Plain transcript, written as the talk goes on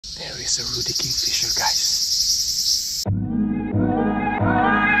There is a ruddy kingfisher, guys.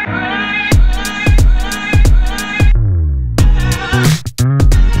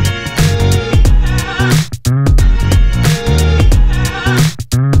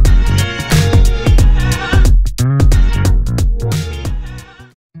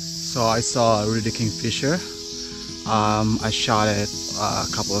 So I saw a ruddy kingfisher. I shot it a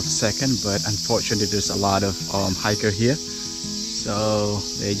couple of seconds, but unfortunately there's a lot of hiker here, so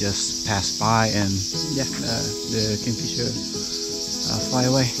they just passed by and yeah, the kingfisher fly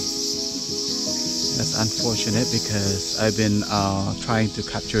away. That's unfortunate because I've been trying to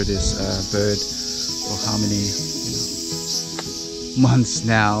capture this bird for how many months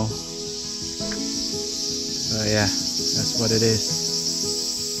now. So yeah, that's what it is.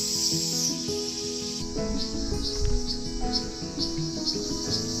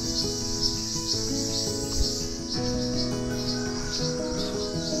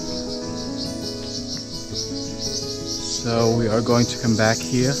 So we are going to come back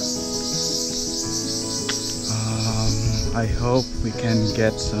here. I hope we can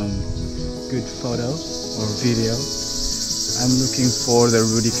get some good photo or video. I'm looking for the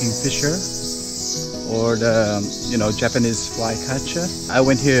ruddy kingfisher or the Japanese flycatcher. I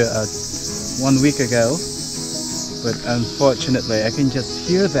went here 1 week ago, but unfortunately I can just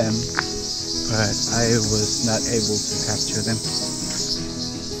hear them, but I was not able to capture them.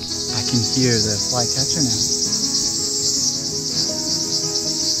 I can hear the flycatcher now.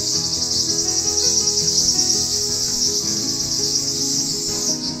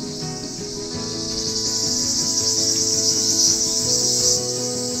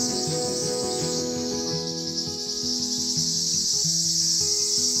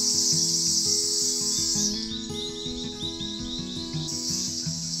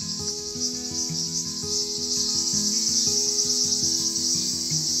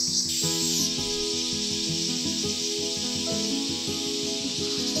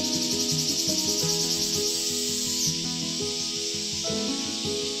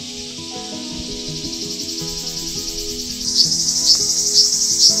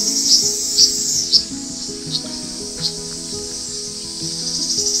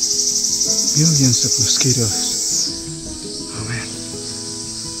 Millions of mosquitoes. Oh man.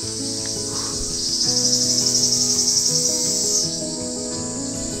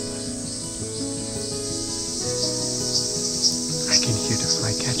 I can hear the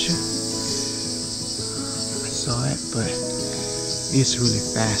flycatcher. I saw it, but it's really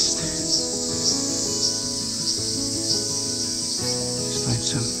fast. Just find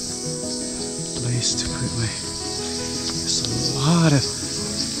some place to put my... There's a lot of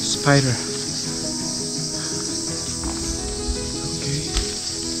spider.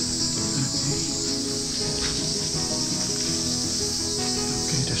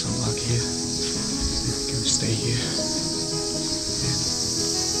 There's a log here. Maybe we can stay here and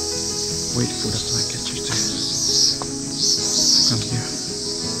wait for the flycatcher to come here.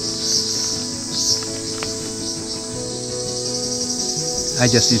 I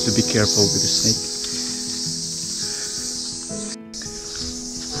just need to be careful with the snake.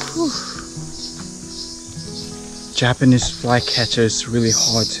 Whew. Japanese flycatcher is really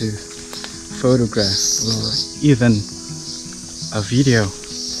hard to photograph or even a video.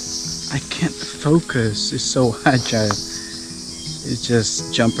 I can't focus, it's so agile. It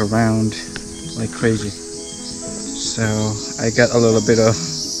just jump around like crazy. So I got a little bit of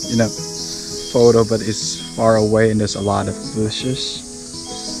photo, but it's far away and there's a lot of bushes.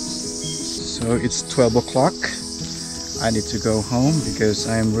 So it's 12 o'clock. I need to go home because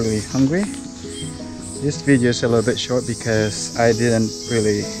I'm really hungry. This video is a little bit short because I didn't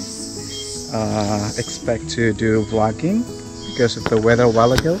really expect to do vlogging because of the weather a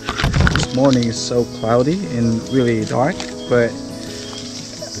while ago. This morning is so cloudy and really dark, but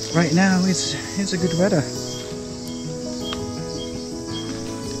right now it's a good weather.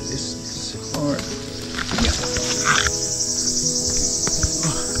 It's hard. Yeah.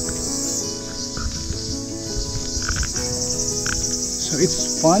 So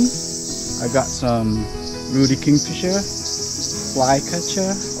it's fun. I got some ruddy kingfisher,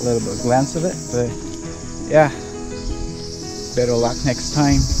 flycatcher, a little bit of glance of it, but yeah, better luck next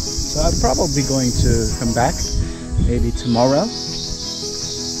time. So I'm probably going to come back maybe tomorrow.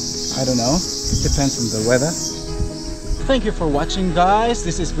 I don't know, it depends on the weather. Thank you for watching, guys.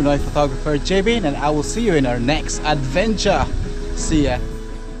 This is Pinoy photographer JB, and I will see you in our next adventure. See ya.